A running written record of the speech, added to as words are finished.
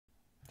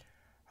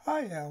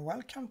Hi and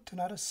welcome to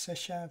another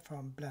session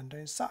from Blender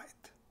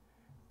Insight.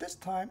 This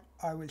time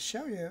I will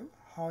show you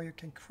how you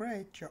can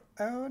create your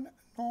own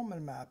normal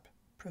map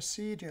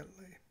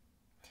procedurally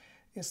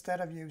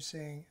instead of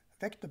using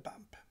vector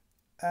bump.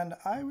 And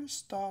I will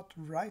start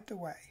right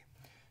away.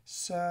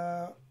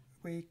 So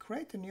we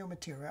create a new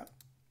material,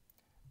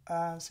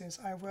 and since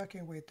I'm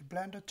working with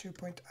Blender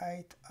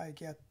 2.8 I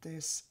get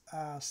this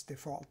as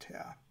default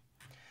here.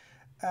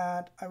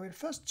 And I will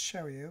first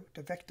show you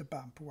the vector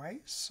bump way.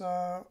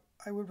 So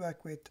I will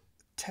work with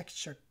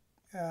texture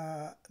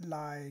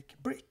like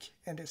brick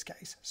in this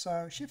case.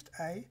 So Shift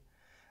A,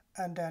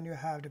 and then you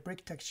have the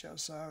brick texture.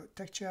 So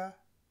texture,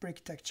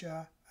 brick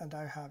texture, and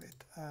I have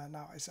it.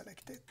 Now I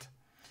select it.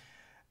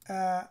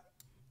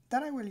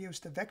 Then I will use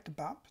the vector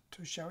bump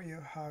to show you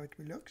how it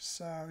will look.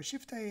 So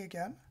Shift A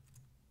again,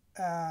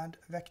 and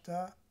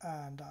vector,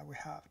 and we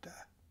have the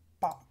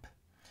bump.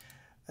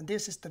 And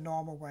this is the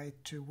normal way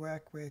to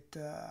work with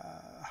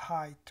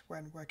height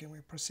when working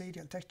with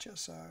procedural texture.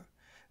 So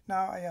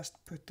now I just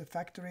put the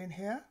factor in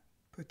here,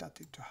 put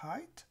that into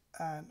height,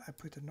 and I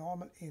put the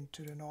normal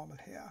into the normal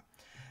here.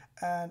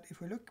 And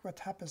if we look what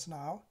happens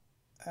now,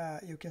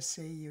 you can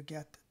see you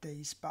get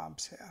these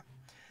bumps here.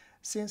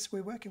 Since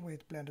we're working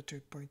with Blender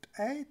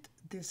 2.8,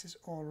 this is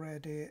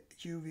already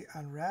UV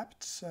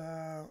unwrapped,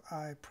 so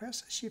I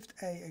press Shift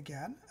A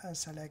again and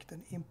select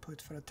an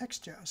input for the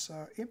texture.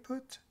 So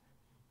input,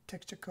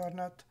 texture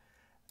coordinate,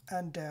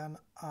 and then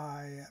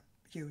I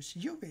use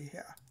UV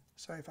here.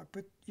 So if I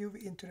put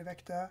UV into the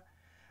vector,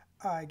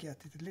 I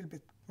get it a little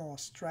bit more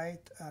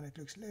straight and it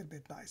looks a little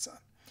bit nicer.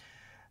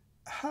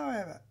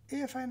 However,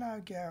 if I now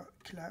go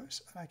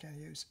close and I can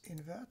use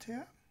invert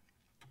here,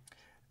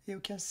 you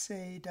can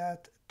see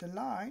that the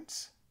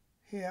lines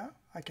here,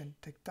 I can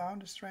take down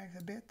the strength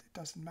a bit, it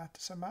doesn't matter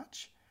so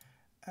much.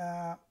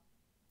 They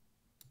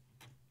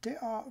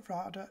are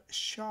rather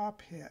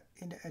sharp here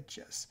in the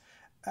edges.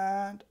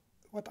 And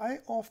what I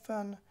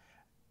often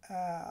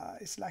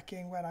is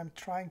lacking when I'm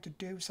trying to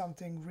do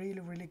something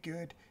really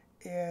good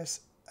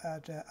is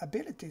the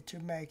ability to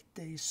make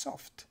these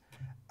soft.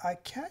 I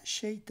can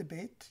cheat a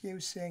bit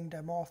using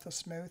the Morpher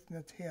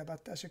smoothness here,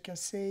 but as you can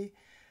see,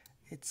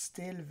 it's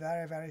still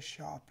very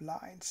sharp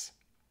lines.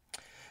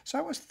 So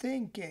I was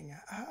thinking,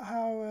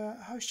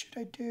 how should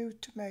I do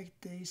to make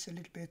these a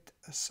little bit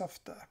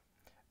softer?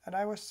 And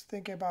I was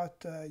thinking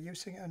about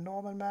using a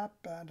normal map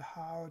and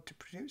how to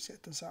produce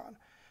it and so on.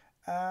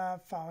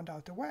 Found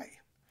out a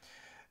way.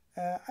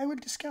 I will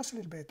discuss a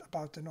little bit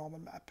about the normal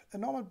map. A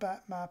normal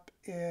map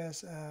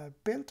is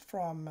built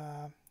from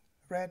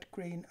red,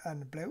 green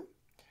and blue.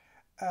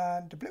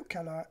 And the blue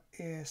color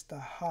is the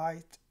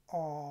height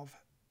of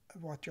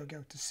what you're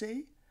going to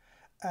see.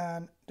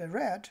 And the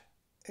red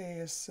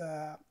is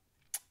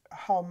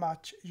how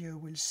much you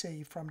will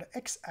see from the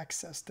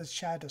x-axis, the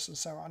shadows and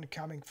so on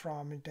coming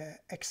from the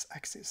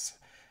x-axis.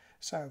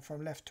 So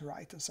from left to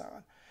right and so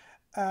on.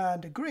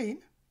 And the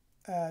green,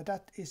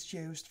 that is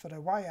used for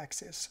the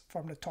y-axis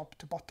from the top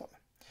to bottom.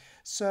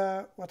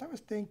 So what I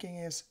was thinking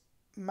is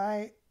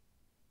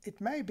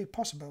it may be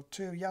possible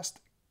to just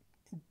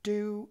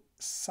do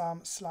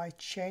some slight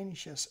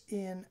changes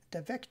in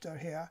the vector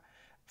here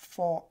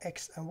for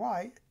x and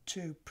y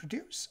to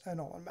produce a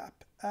normal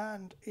map,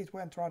 and it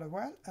went rather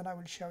well, and I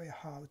will show you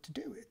how to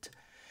do it.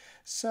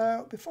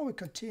 So before we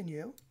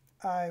continue,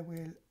 I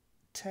will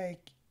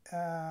take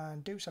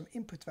and do some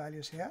input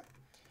values here.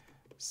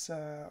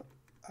 So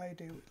I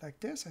do like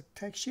this. I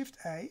take Shift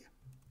A,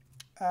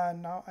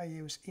 and now I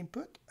use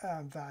input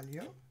and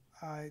value.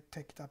 I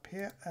take it up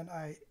here and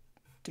I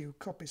do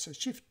copy. So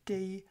Shift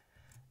D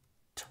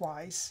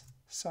twice,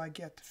 so I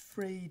get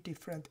 3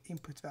 different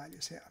input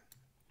values here.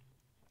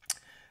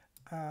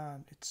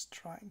 And it's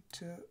trying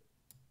to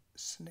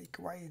sneak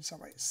away in some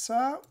way.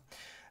 So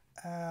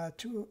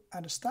to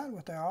understand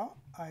what they are,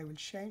 I will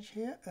change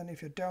here. And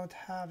if you don't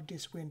have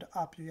this window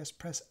up, you just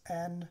press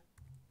N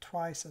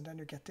twice and then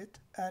you get it.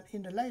 And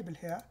in the label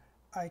here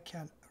I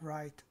can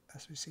write,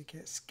 as we see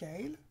here,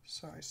 scale.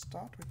 So I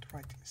start with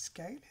writing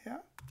scale here,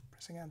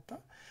 pressing enter,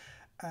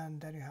 and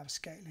then you have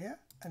scale here.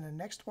 And the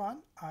next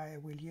one I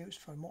will use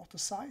for mortar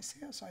size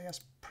here, so I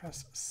just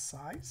press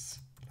size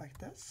like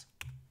this.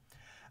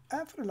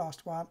 And for the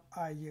last one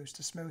I use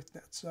the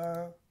smoothness,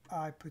 so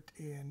I put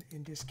in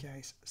this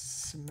case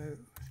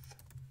smooth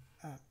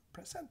and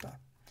press enter.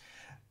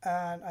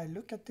 And I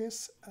look at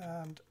this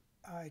and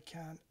I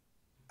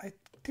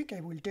think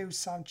I will do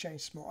some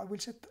change more. I will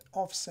set the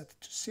offset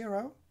to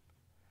 0,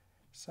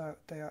 so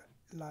they are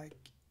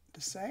like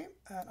the same,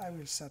 and I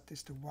will set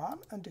this to 1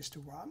 and this to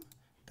 1.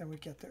 Then we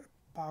get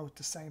about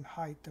the same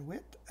height and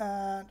width,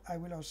 and I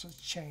will also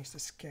change the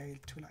scale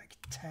to like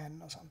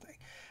 10 or something.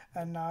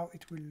 And now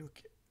it will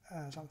look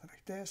something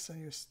like this,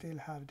 and you still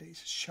have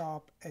these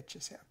sharp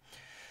edges here.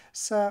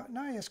 So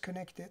now I just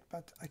connect it,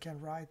 but I can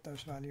write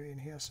those values in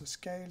here. So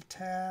scale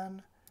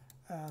 10,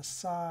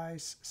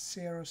 size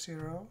 0,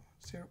 0,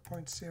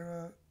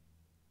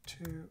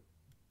 0.02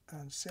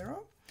 and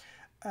 0.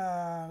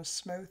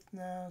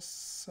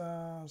 Smoothness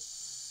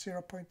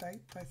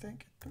 0.8, I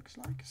think it looks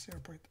like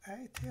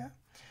 0.8 here.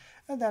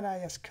 and then I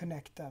just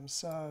connect them.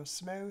 So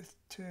smooth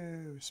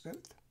to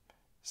smooth,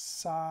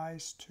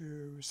 size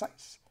to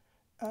size,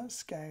 and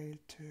scale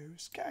to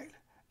scale.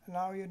 And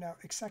now you know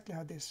exactly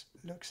how this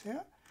looks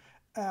here.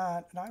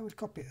 And now I will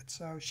copy it.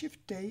 So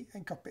Shift D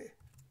and copy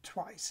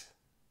twice.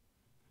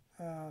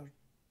 1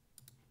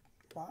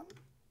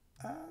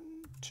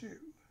 and 2.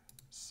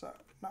 So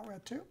now we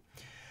have 2.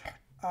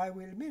 I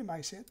will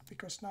minimize it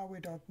because now we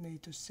don't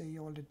need to see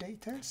all the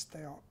details.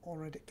 They are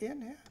already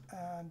in here.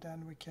 And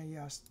then we can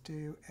just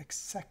do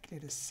exactly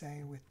the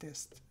same with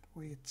this,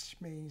 which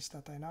means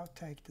that I now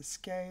take the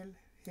scale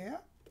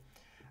here.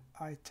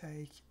 I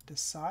take the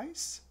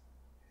size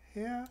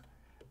here.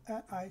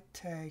 And I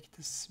take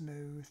the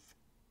smooth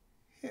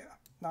here.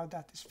 Now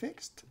that is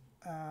fixed.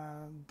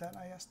 And then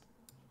I just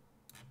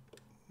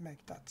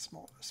make that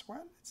small as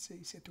well. It's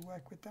easy to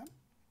work with them.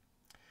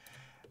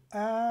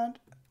 And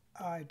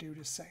I do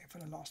the same for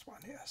the last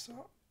one here.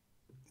 So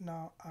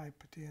now I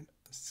put in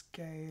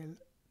scale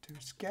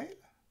to scale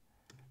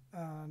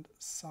and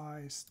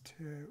size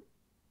to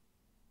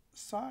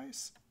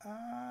size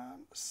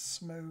and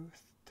smooth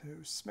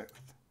to smooth.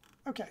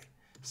 Okay,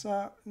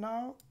 so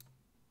now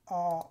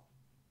are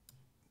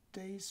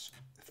these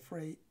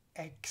three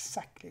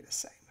exactly the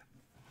same.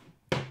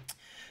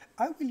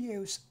 I will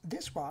use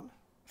this one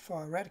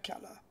for red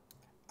color.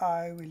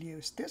 I will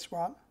use this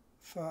one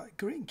for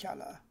green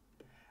color.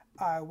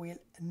 I will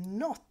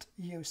not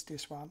use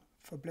this one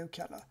for blue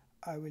color.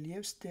 I will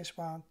use this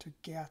one to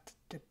get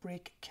the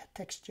brick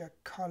texture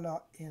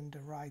color in the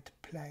right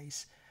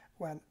place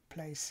when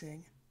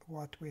placing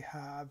what we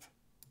have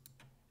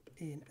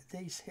in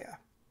these here.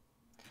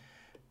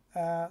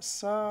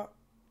 So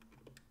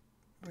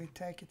we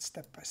take it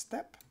step by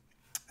step.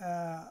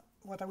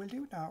 What I will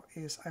do now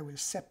is I will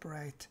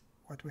separate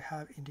what we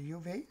have in the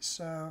UV.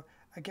 So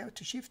I go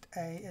to Shift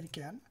A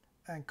again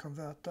and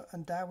converter,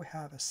 and there we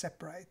have a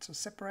separate. So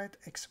separate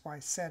X, Y,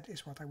 Z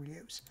is what I will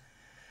use.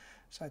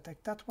 So I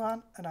take that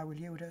one and I will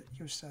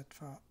use that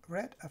for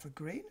red and for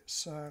green.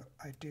 So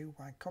I do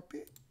one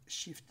copy,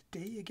 Shift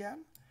D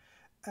again,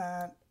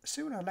 and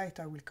sooner or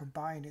later I will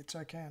combine it. So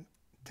I can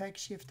take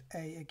Shift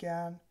A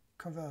again,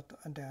 converter,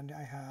 and then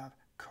I have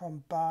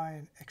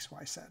combine X,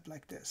 Y, Z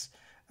like this.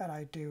 And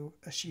I do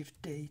a Shift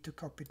D to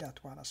copy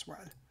that one as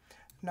well.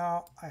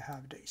 Now I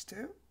have these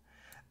two,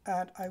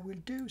 and I will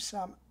do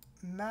some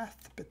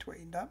math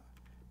between them.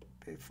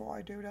 Before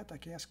I do that, I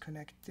can just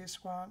connect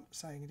this one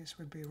saying this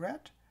will be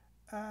red,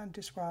 and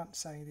this one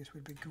saying this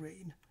will be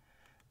green.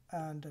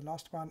 And the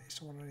last one is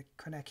already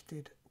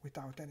connected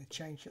without any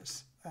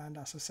changes. And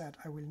as I said,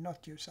 I will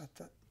not use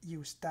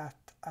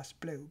that as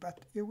blue,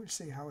 but you will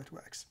see how it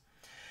works.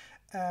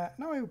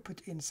 Now I will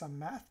put in some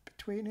math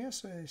between here.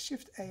 So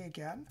Shift A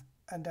again,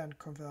 and then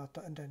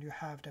converter, and then you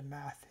have the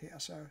math here.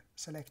 So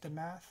select the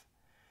math,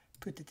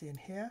 put it in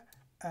here,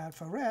 and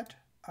for red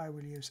I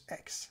will use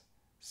X.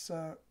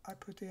 So I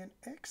put in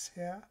X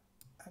here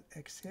and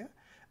X here,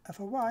 and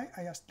for Y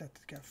I just let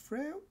it go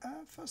through,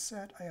 and for Z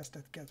I just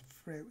let it go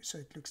through, so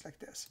it looks like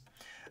this.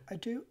 I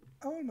do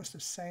almost the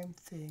same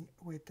thing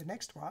with the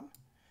next one.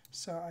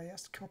 So I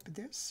just copy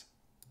this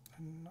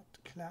and not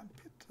clamp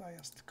it, I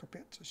just copy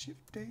it. So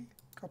Shift D,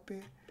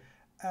 copy.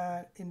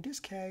 And in this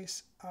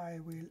case I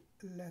will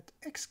let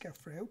X go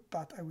through,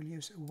 but I will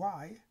use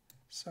Y.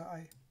 So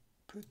I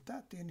put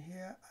that in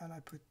here and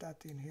I put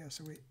that in here,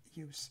 so we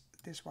use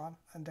this one,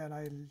 and then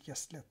I'll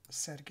just let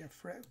Z go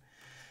through.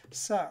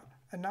 So,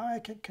 and now I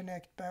can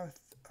connect both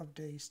of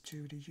these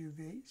to the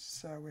UV.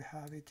 So we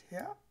have it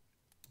here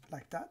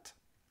like that.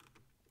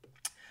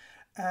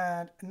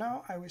 And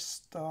now I will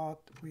start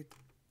with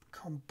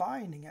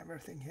combining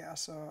everything here.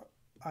 So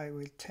I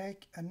will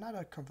take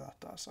another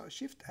converter, so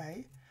Shift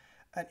A,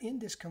 and in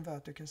this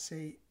converter you can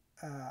see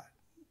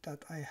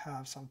that I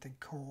have something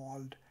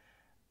called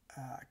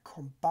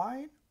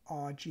combine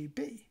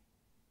RGB.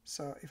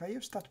 So if I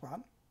use that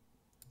one,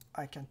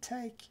 I can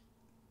take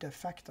the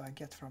factor I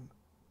get from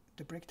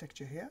the brick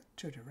texture here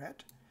to the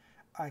red.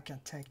 I can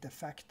take the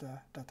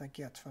factor that I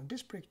get from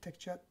this brick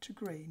texture to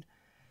green.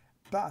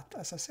 But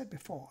as I said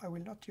before, I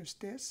will not use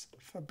this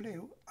for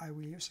blue. I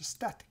will use a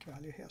static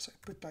value here. So I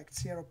put like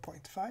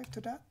 0.5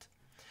 to that.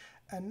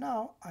 And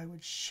now I will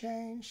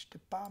change the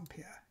bump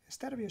here.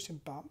 Instead of using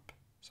bump,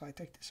 so I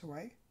take this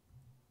away,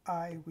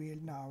 I will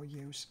now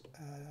use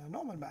a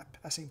normal map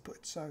as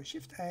input. So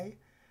Shift A,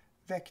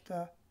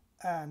 vector,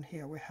 and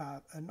here we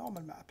have a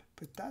normal map.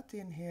 Put that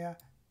in here,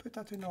 put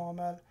that to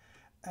normal,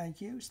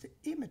 and use the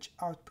image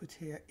output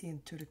here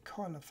into the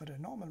color for the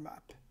normal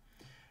map.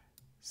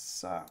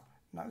 So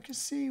now you can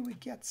see we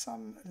get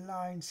some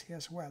lines here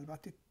as well,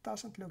 but it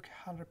doesn't look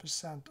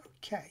 100%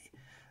 okay.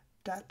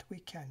 That we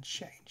can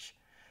change.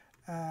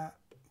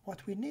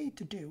 What we need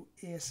to do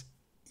is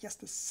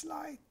just a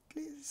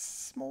slightly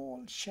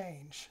small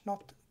change,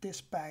 not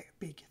this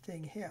big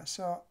thing here.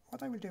 So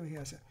what I will do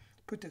here is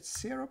put it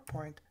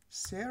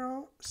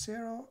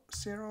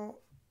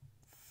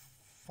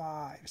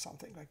 0.0005,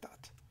 something like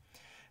that.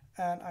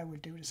 And I will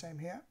do the same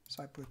here.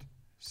 So I put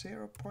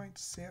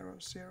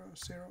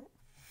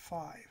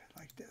 0.0005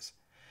 like this.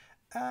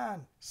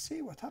 And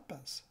see what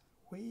happens.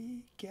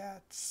 we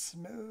get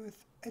smooth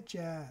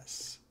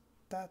edges.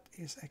 That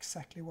is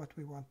exactly what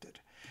we wanted.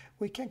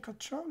 We can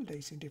control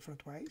these in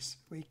different ways.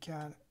 We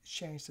can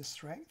change the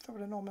strength of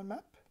the normal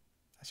map,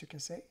 as you can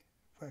see,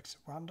 works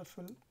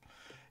wonderful.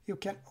 You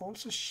can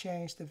also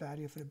change the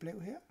value for the blue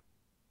here.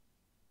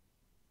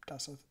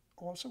 Does it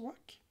also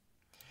work?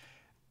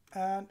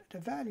 And the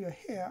value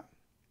here,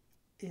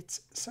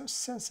 it's so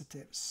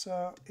sensitive,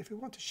 so if we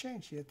want to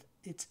change it,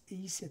 it's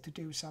easier to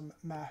do some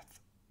math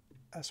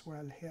as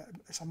well here,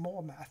 some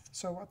more math.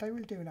 So what I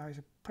will do now is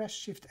press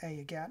Shift A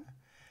again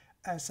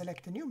and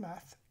select a new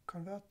math,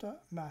 converter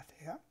math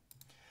here,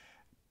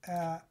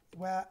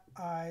 where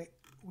I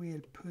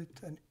will put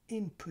an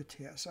input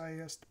here. So I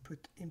just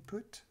put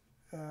input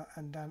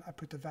and then I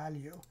put a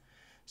value.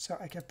 So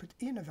I can put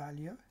in a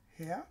value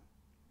here,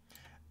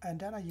 and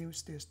then I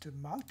use this to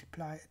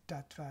multiply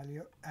that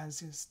value, and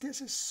since this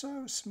is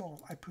so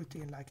small, I put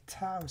in like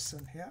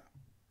 1000 here,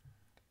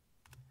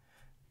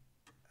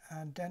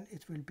 and then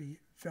it will be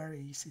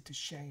very easy to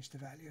change the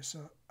value.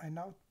 So I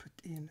now put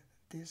in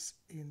this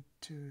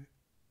into,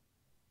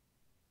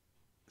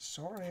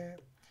 sorry,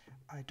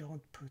 I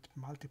don't put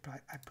multiply,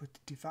 I put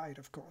divide,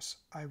 of course.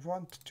 I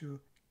want to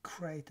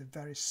create a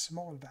very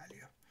small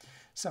value.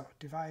 So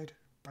divide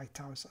by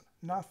 1000,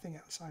 nothing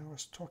else. I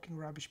was talking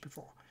rubbish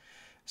before.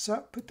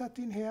 So put that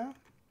in here,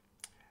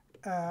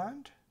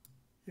 and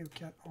you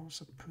can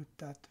also put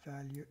that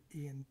value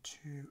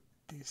into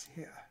this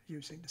here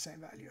using the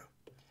same value.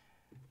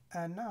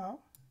 And now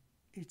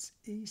it's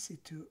easy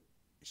to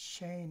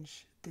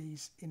change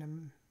these in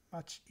a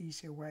much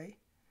easier way.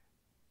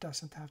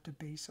 Doesn't have to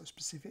be so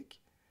specific.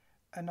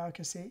 And now you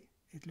can see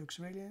it looks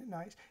really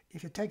nice.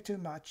 If you take too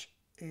much,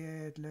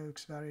 it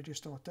looks very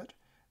distorted,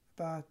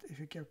 but if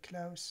you go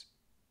close,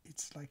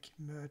 it's like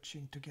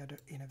merging together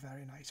in a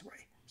very nice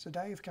way. So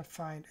there you can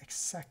find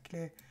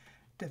exactly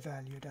the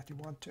value that you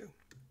want to.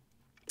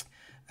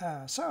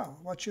 So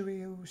what should we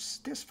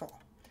use this for?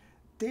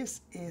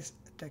 This is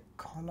the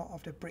color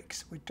of the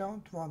bricks. We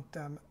don't want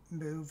them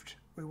moved.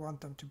 We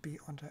want them to be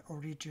on the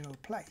original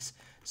place.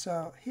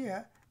 So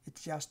here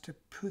it's just to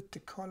put the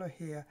color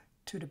here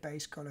to the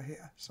base color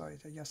here. So I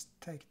just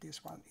take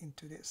this one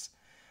into this.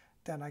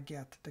 Then I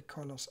get the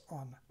colors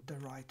on the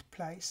right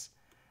place.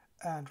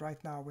 And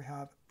right now we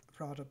have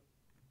rather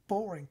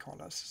boring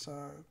colors.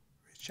 So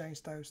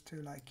change those to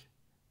like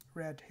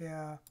red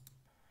here,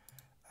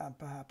 and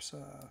perhaps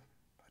I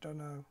don't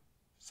know,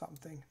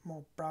 something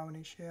more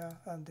brownish here,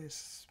 and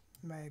this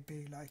may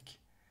be like,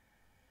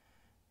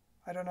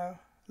 I don't know,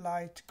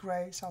 light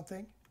gray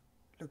something.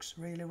 Looks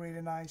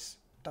really nice.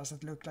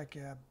 Doesn't look like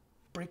a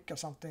brick or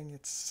something,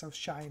 it's so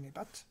shiny,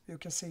 but you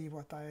can see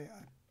what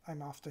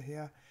I'm after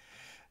here.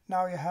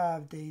 Now you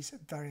have these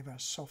very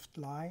soft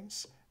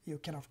lines. You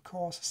can of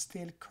course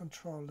still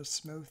control the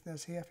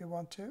smoothness here if you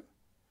want to,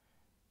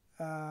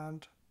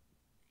 and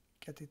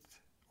get it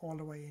all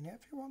the way in here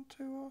if you want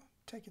to, or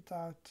take it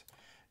out.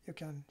 You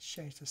can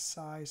change the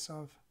size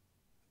of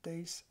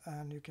these,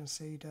 and you can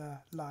see the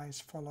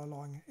lines follow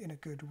along in a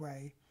good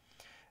way.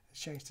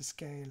 Change the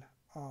scale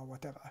or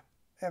whatever.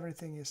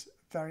 Everything is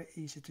very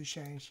easy to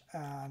change,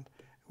 and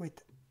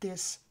with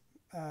this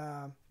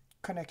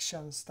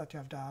connections that you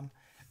have done,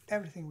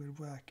 everything will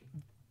work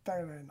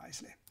very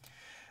nicely.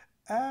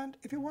 And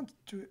if you want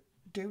to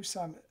do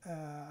some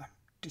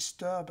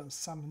disturbance,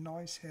 some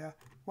noise here,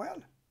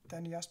 well,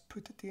 then you just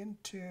put it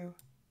into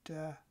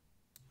the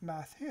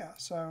math here.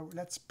 So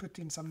let's put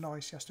in some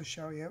noise just to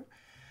show you.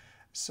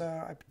 So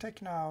I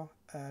take now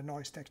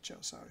noise texture,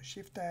 so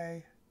Shift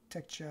A,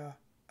 texture,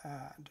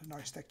 and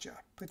noise texture,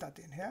 put that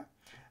in here.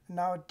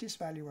 Now this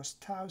value was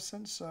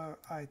 1000, so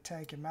I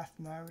take a math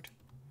node,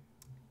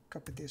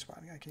 copy this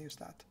one, I can use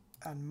that,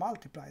 and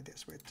multiply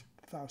this with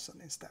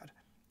 1000 instead,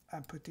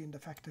 and put in the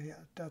factor here.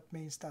 That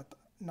means that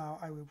now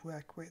I will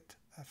work with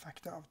a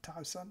factor of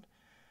 1000.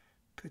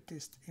 Put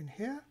this in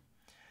here,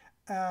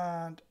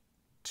 and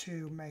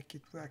to make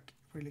it work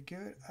really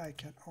good, I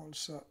can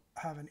also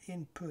have an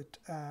input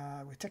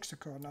with texture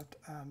coordinate,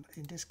 and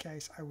in this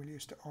case I will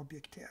use the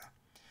object here.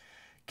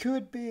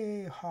 Could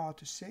be hard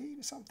to see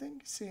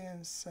something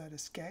since the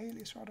scale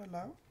is rather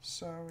low,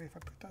 so if I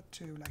put that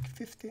to like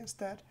 50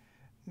 instead,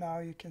 now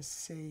you can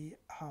see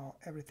how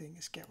everything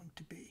is going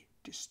to be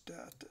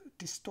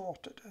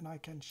distorted, and I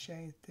can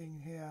change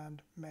things here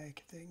and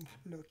make things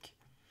look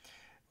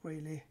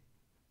really,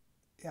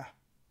 yeah,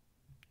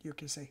 you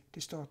can see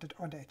distorted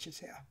on the edges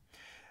here.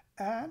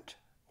 And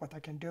what I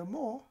can do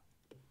more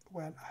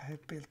when I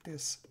have built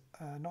this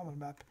normal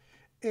map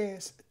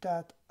is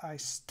that I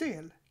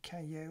still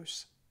can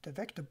use the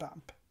vector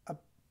bump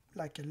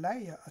like a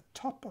layer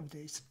atop of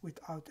these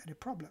without any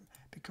problem,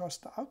 because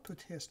the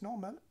output here is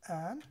normal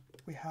and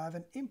we have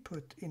an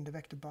input in the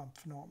vector bump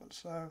for normal.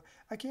 So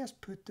I can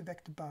just put the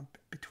vector bump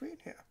between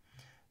here.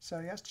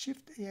 So just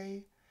Shift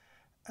A,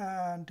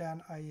 and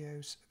then I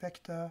use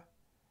vector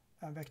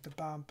and vector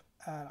bump,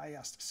 and I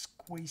just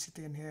squeeze it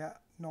in here,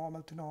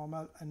 normal to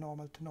normal and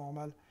normal to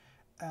normal,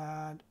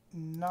 and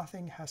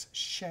nothing has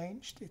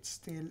changed. It's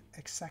still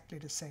exactly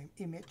the same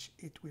image.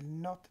 It will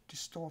not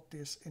distort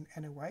this in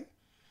any way.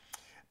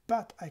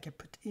 but I can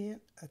put in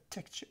a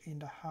texture in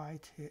the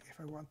height here if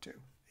I want to.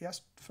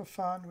 Just for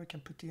fun, we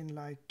can put in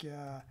like,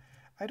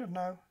 I don't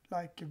know,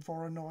 like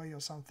Voronoi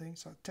or something.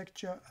 So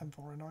texture and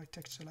Voronoi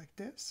texture like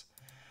this.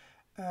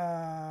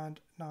 And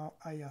now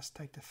I just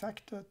take the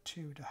factor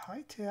to the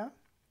height here.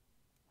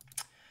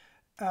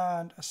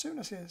 And as soon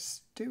as I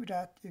do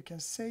that, you can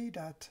see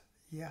that,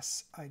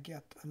 yes, I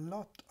get a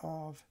lot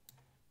of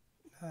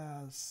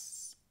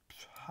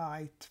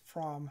height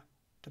from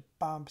the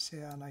bumps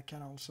here, and I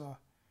can also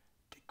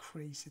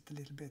decrease it a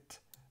little bit,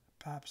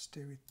 perhaps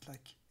do it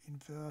like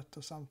invert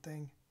or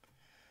something.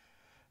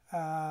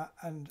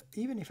 And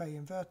even if I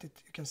invert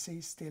it, you can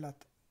see still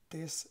that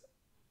this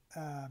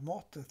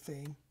mortar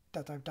thing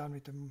that I've done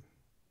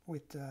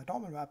with the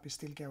normal map is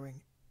still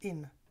going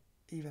in,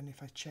 even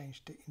if I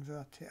change the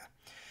invert here.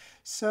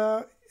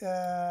 So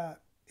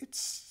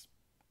it's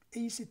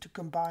easy to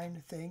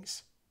combine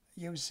things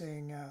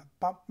using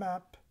bump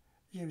map,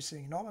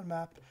 using normal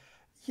map,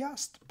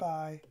 just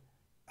by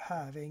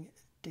having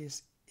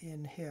this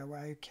in here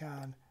where you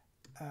can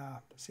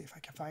see if I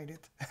can find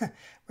it,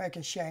 where I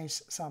can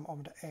change some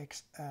of the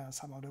X and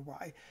some of the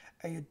Y.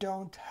 And you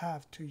don't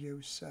have to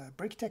use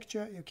brick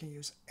texture, you can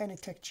use any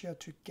texture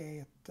to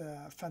get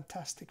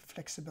fantastic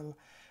flexible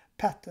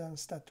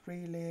patterns that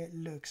really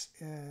looks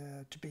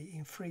to be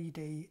in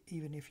 3D,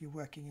 even if you're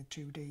working in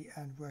 2D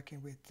and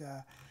working with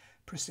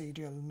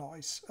procedural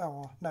noise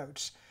or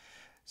nodes.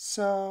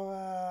 So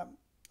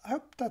I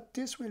hope that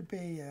this will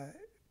be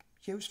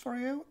used for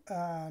you,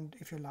 and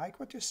if you like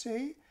what you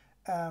see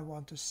and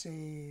want to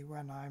see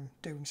when I'm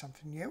doing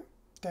something new,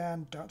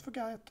 then don't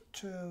forget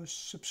to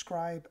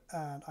subscribe,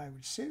 and I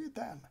will see you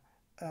then,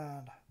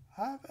 and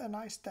have a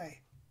nice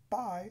day.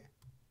 Bye.